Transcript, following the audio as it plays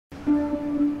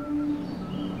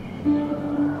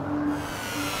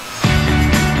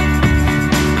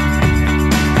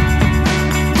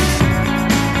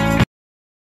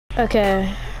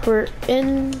Okay, we're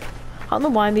in. I don't know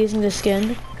why I'm using this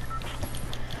skin.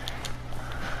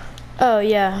 Oh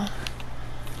yeah,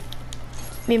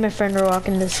 me and my friend were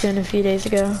walking this skin a few days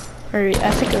ago, or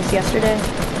I think it was yesterday.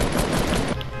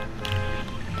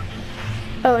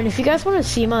 Oh, and if you guys want to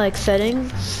see my like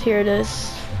settings, here it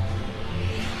is.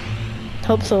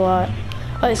 Helps a lot.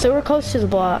 Alright, so we're close to the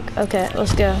block. Okay,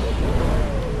 let's go.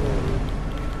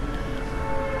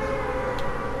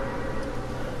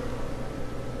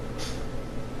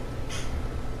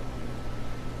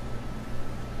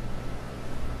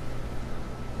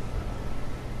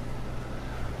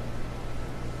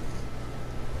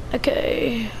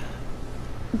 Okay.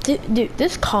 Dude,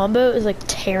 this combo is like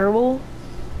terrible,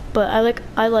 but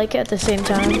I like it at the same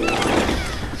time.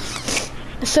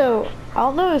 So I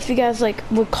don't know if you guys like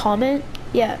would comment.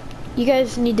 Yeah, you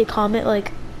guys need to comment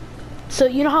like. So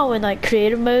you know how in like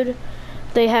creative mode,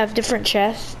 they have different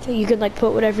chests. You can like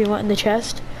put whatever you want in the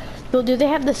chest. Well, do they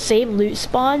have the same loot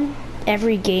spawn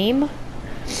every game?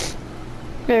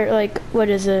 Or like, what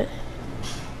is it?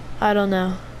 I don't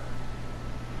know.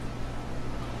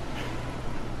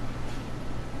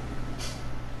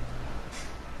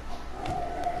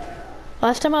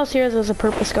 Last time I was here, there was a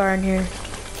purple scar in here.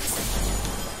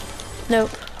 Nope.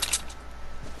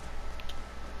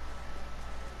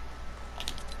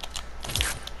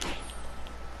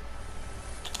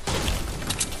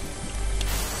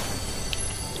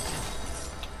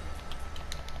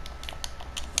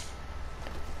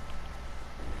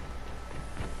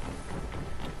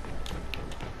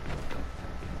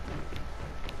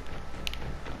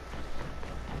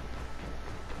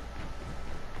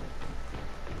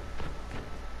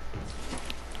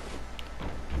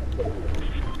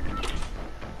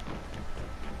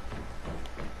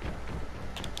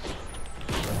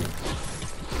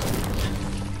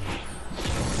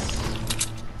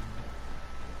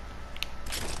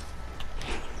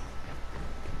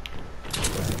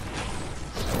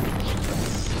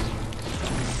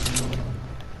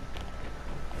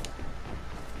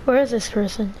 Where is this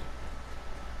person?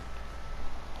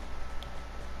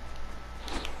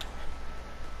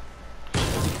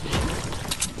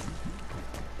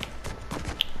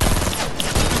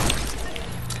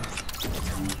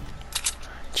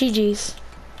 GG's.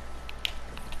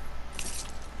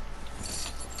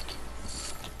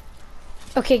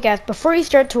 Okay guys, before you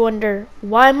start to wonder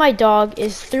why my dog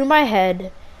is through my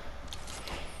head,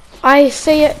 I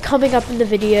say it coming up in the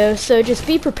video, so just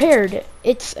be prepared.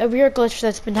 It's a weird glitch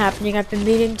that's been happening. I've been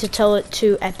meaning to tell it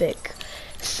to Epic.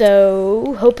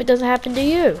 So, hope it doesn't happen to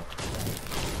you.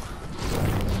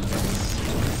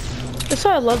 That's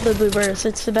why I love the blue burst.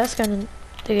 It's the best gun in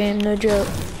the game, no joke.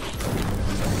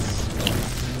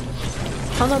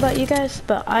 I don't know about you guys,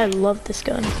 but I love this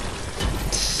gun.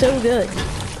 It's so good.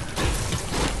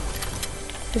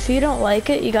 If you don't like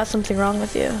it, you got something wrong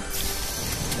with you.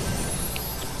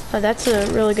 Oh, that's a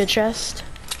really good chest.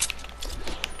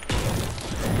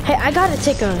 Hey, I gotta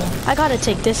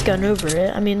take this gun over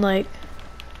it. I mean, like,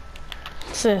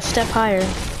 it's a step higher.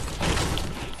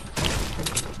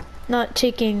 Not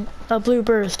taking a blue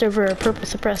burst over a purple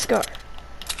suppressed scar.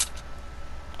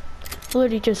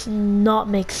 Literally just not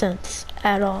make sense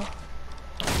at all.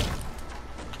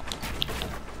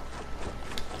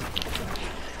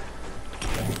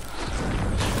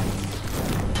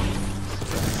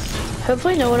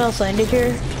 Hopefully no one else landed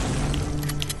here.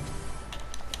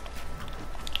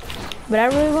 What I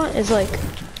really want is like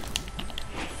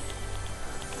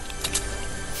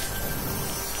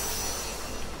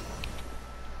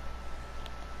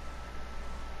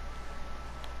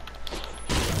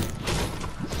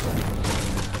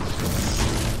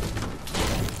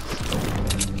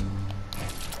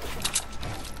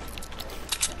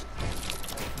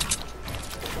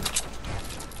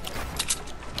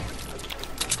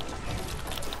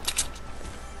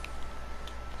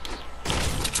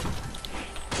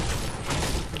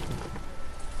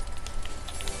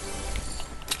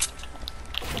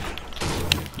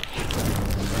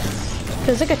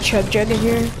there's like a chug jug in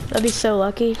here. That'd be so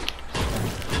lucky.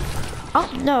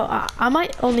 Oh no, I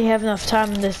might only have enough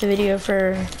time in this video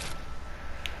for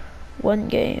one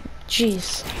game.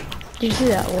 Jeez. Did you see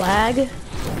that lag?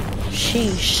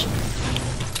 Sheesh.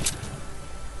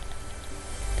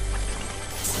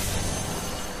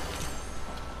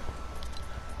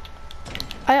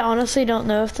 I honestly don't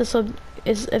know if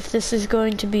this is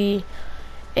going to be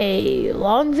a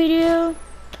long video.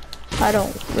 I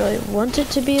don't really want it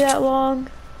to be that long.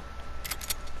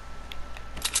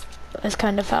 That's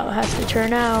kind of how it has to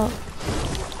turn out.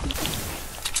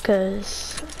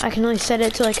 Because I can only set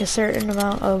it to like a certain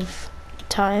amount of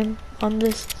time on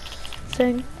this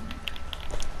thing.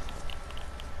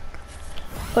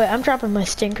 Wait, I'm dropping my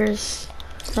stinkers.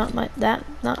 Not that.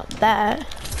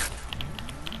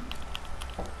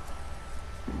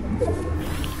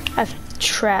 I have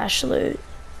trash loot.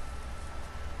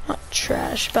 Not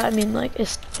trash, but I mean like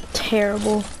it's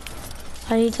terrible.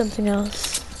 I need something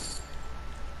else.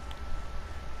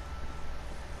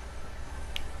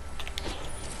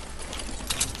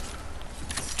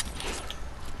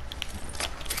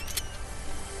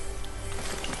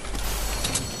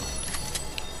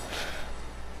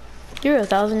 You're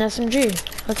 1,000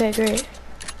 SMG. Okay, great.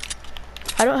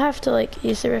 I don't have to like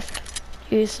use the rift.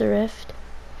 Use the rift.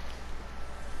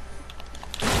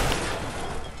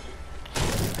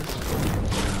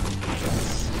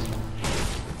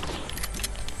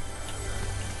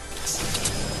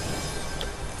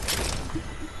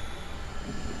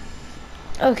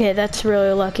 Okay, that's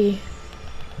really lucky.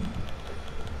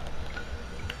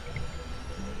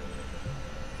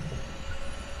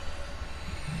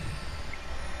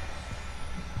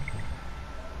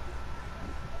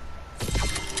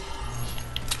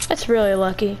 That's really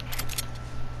lucky.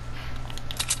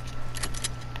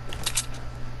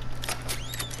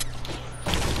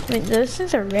 I mean, those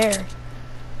things are rare.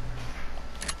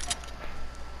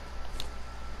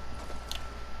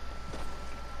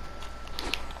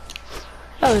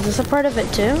 Oh, is this a part of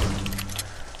it too?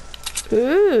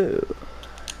 Ooh.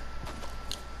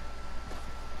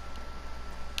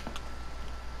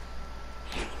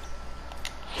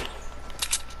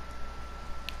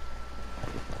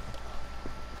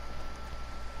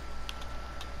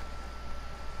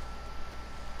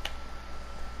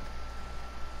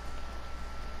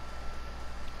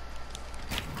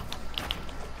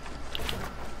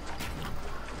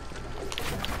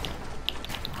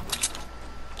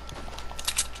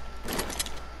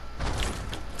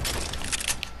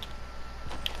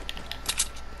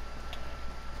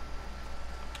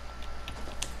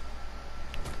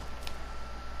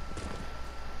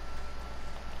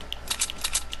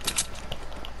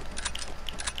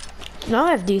 Now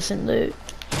I have decent loot.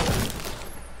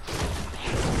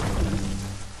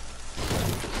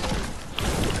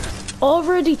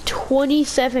 Already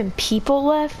 27 people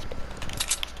left?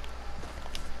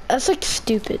 That's like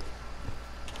stupid.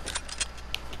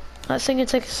 Not saying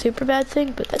it's like a super bad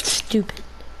thing, but that's stupid.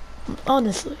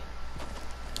 Honestly.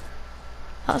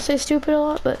 I'll say stupid a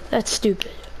lot, but that's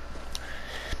stupid.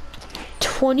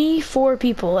 24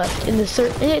 people left in the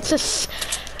circle. It's a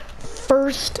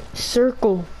first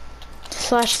circle.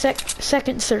 Slash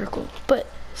second circle, but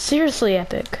seriously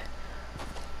epic.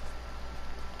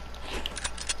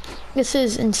 This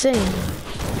is insane.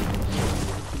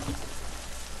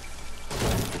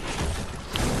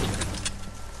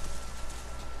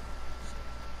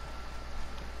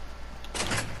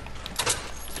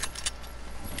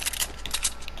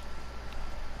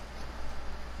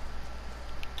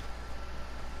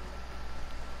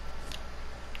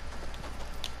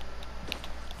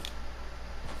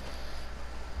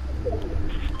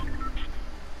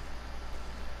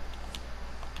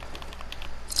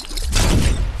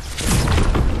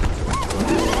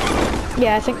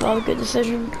 Yeah, I think that was a good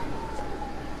decision.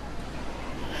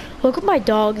 Look at my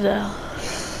dog though.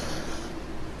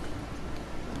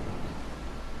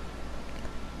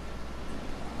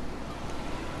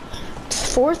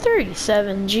 It's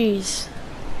 4:37, jeez.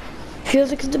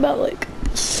 Feels like it's about like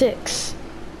 6.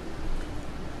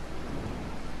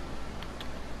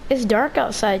 It's dark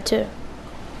outside too.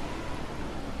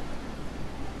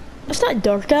 It's not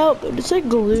dark out, but it's like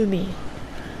gloomy.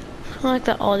 I like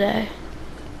that all day.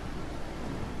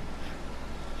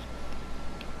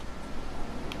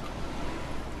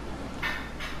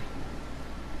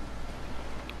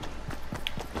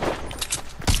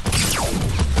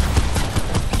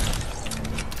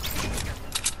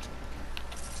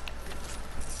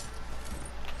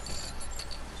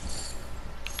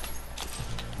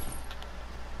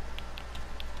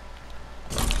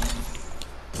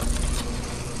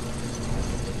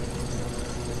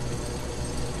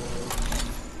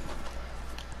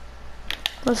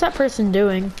 What's that person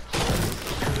doing?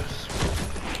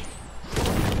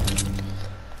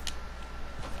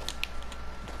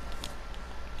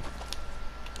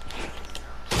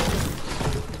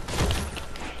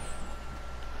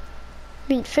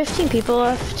 I mean, 15 people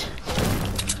left.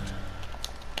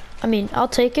 I mean, I'll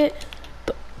take it,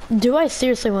 but do I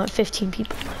seriously want 15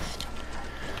 people left?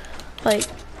 Like,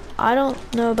 I don't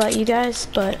know about you guys,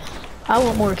 but I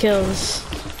want more kills.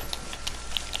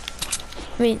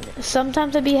 I mean,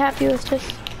 sometimes I'd be happy with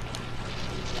just...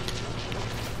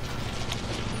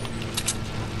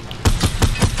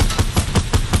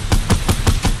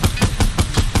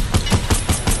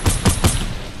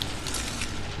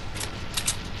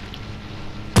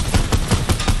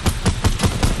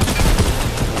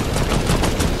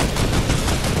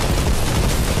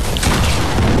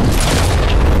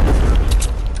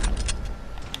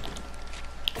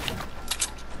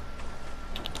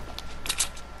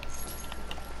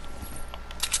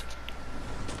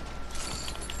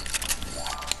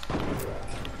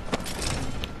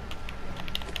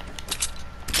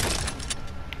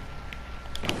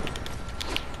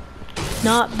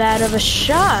 Not bad of a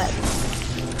shot.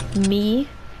 Me.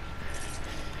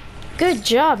 Good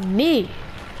job, me.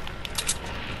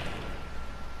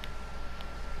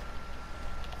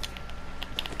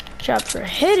 Job for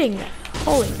hitting that.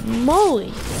 Holy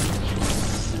moly.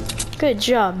 Good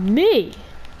job, me.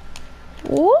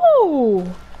 Whoa.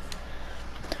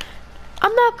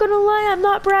 I'm not gonna lie, I'm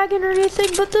not bragging or anything,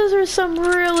 but those are some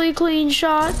really clean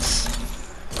shots.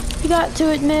 You got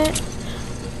to admit.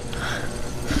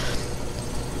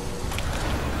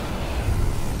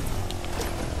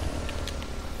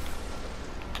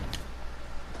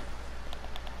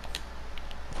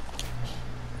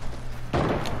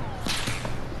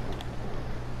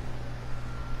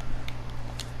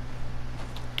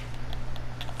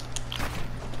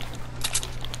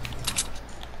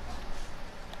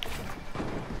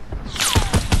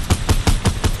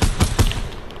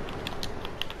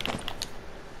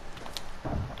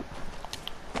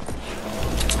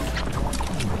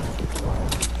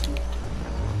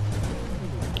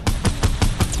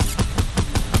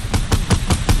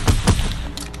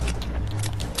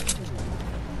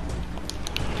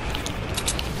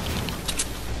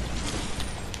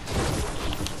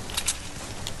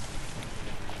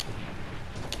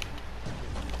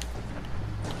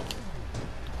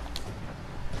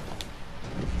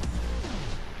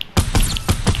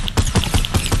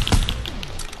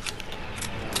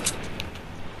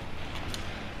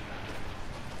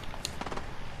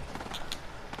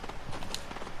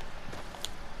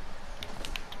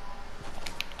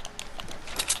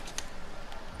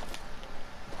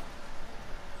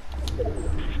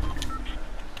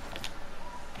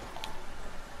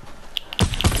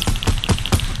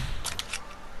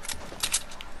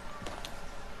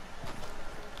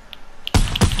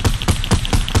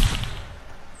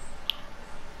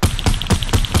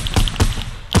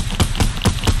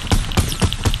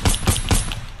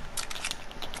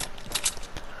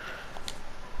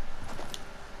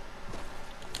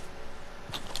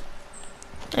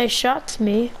 Nice shots,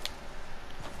 me.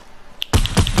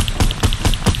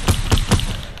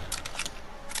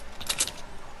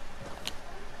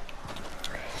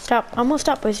 Stop. I'm gonna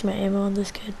stop wasting my ammo on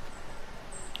this kid.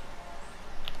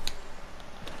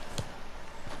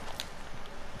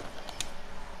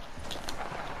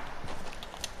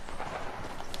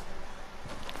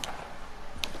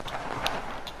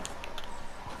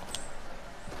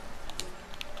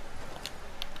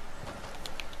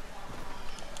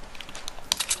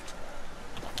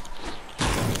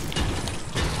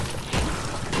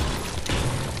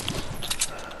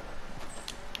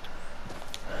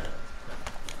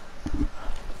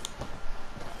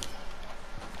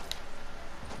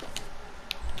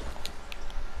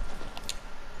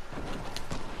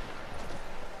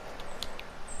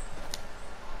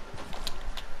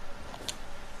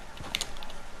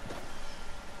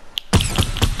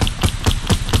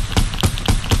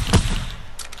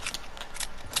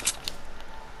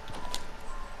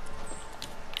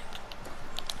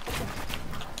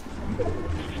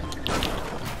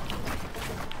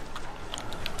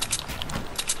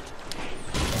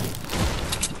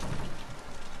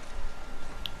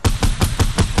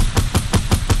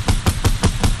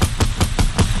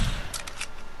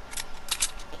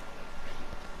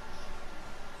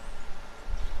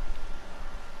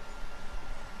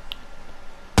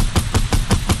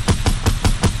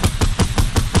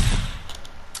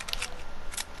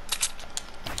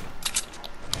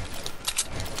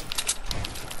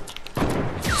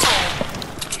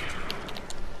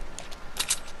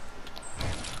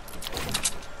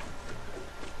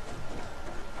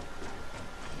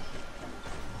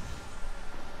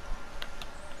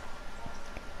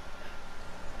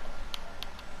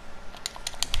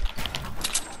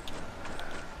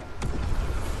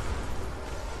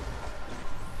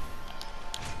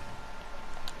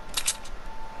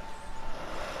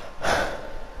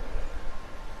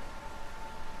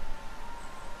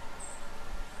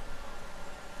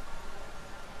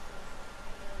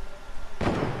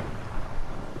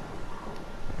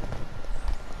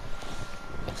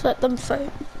 Just let them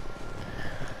fight.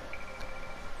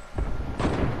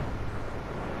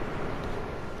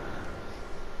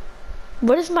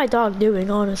 What is my dog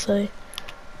doing, honestly?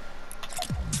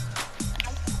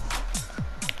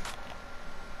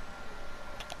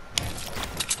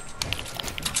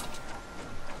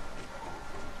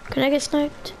 Can I get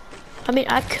sniped? I mean,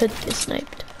 I could get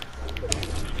sniped.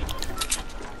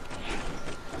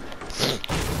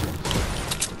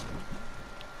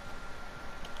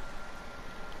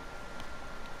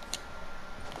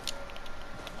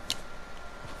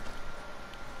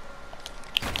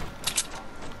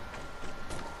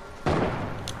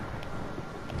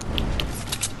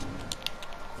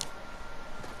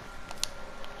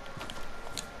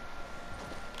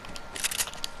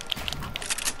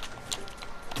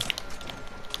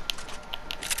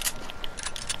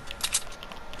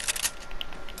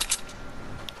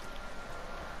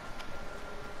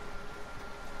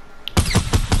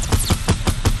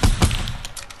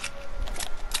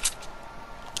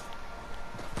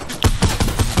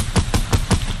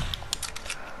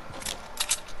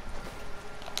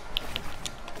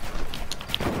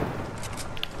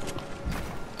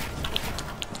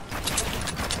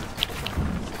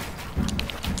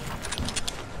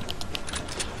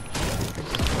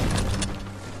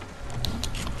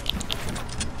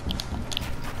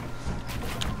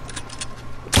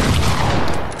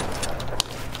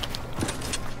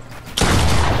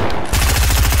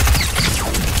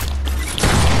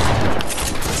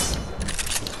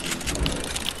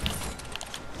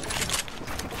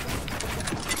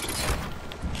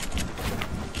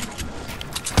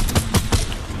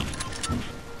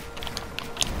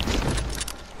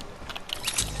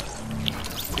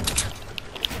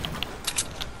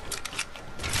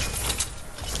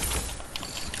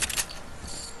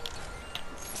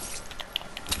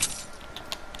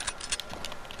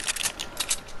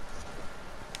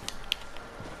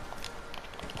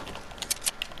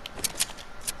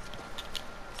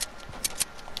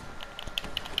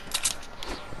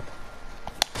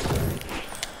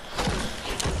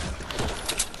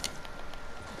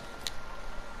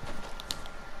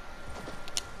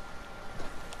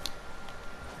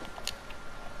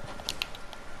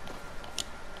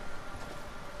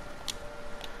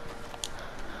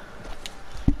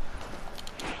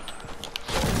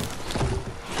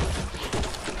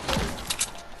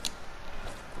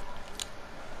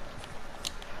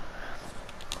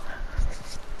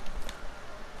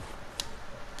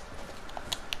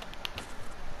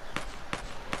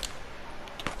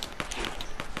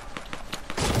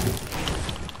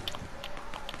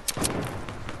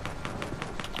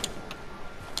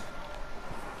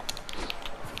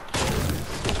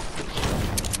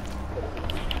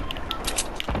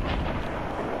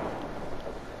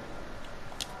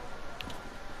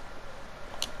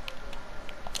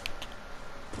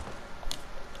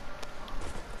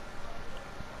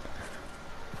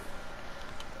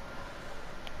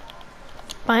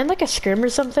 Behind like a scrim or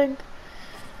something?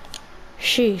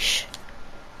 Sheesh.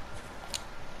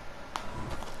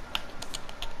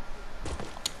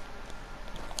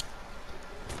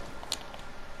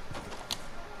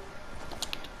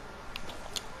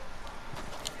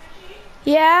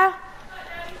 Yeah.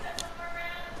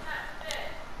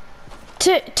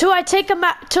 Till I take him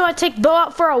out. Till I take Bo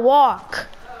out for a walk.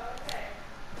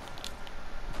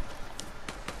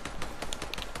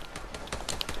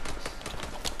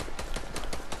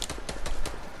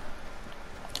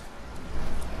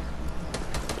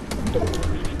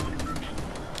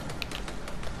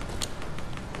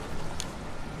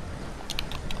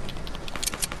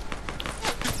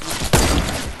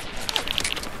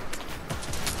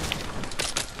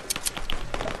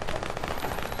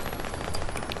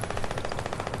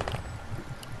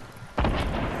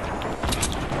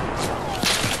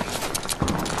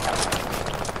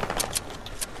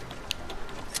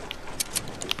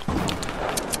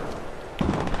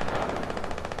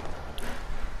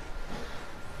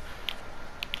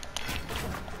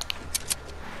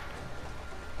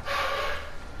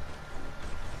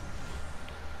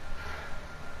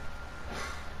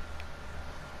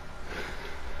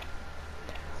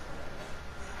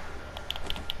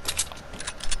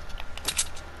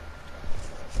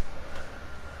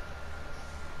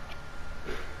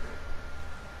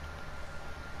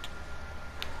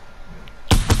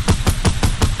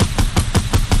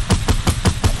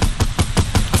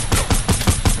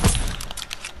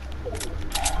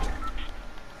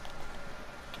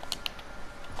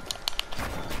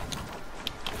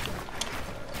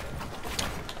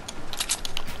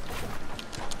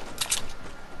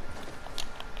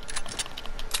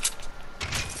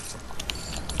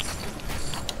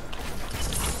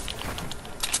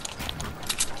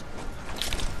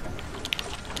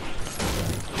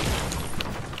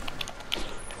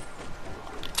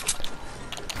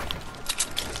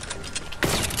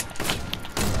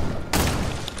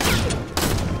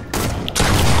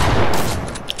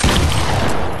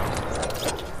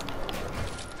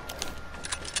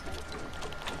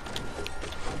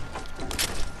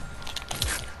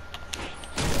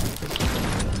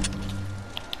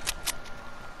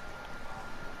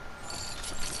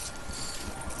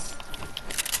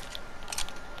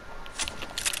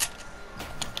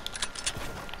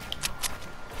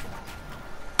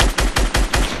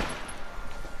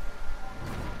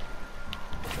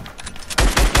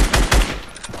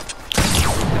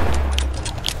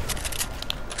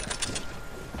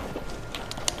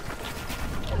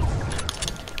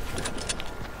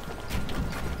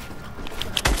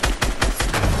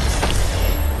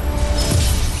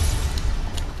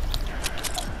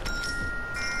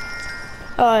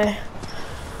 Oh,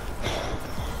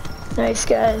 nice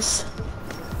guys.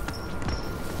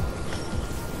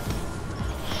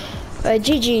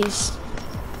 GG's.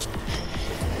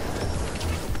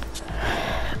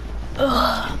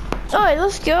 Alright,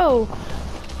 let's go.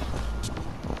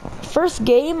 First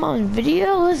game on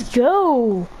video, let's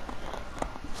go.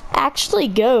 Actually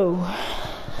go.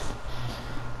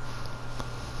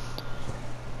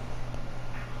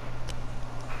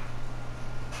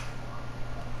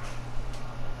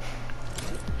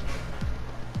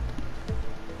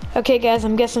 Okay guys,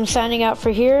 I'm guessing I'm signing out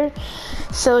for here.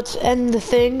 So let's end the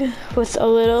thing with a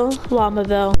little llama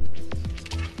bell.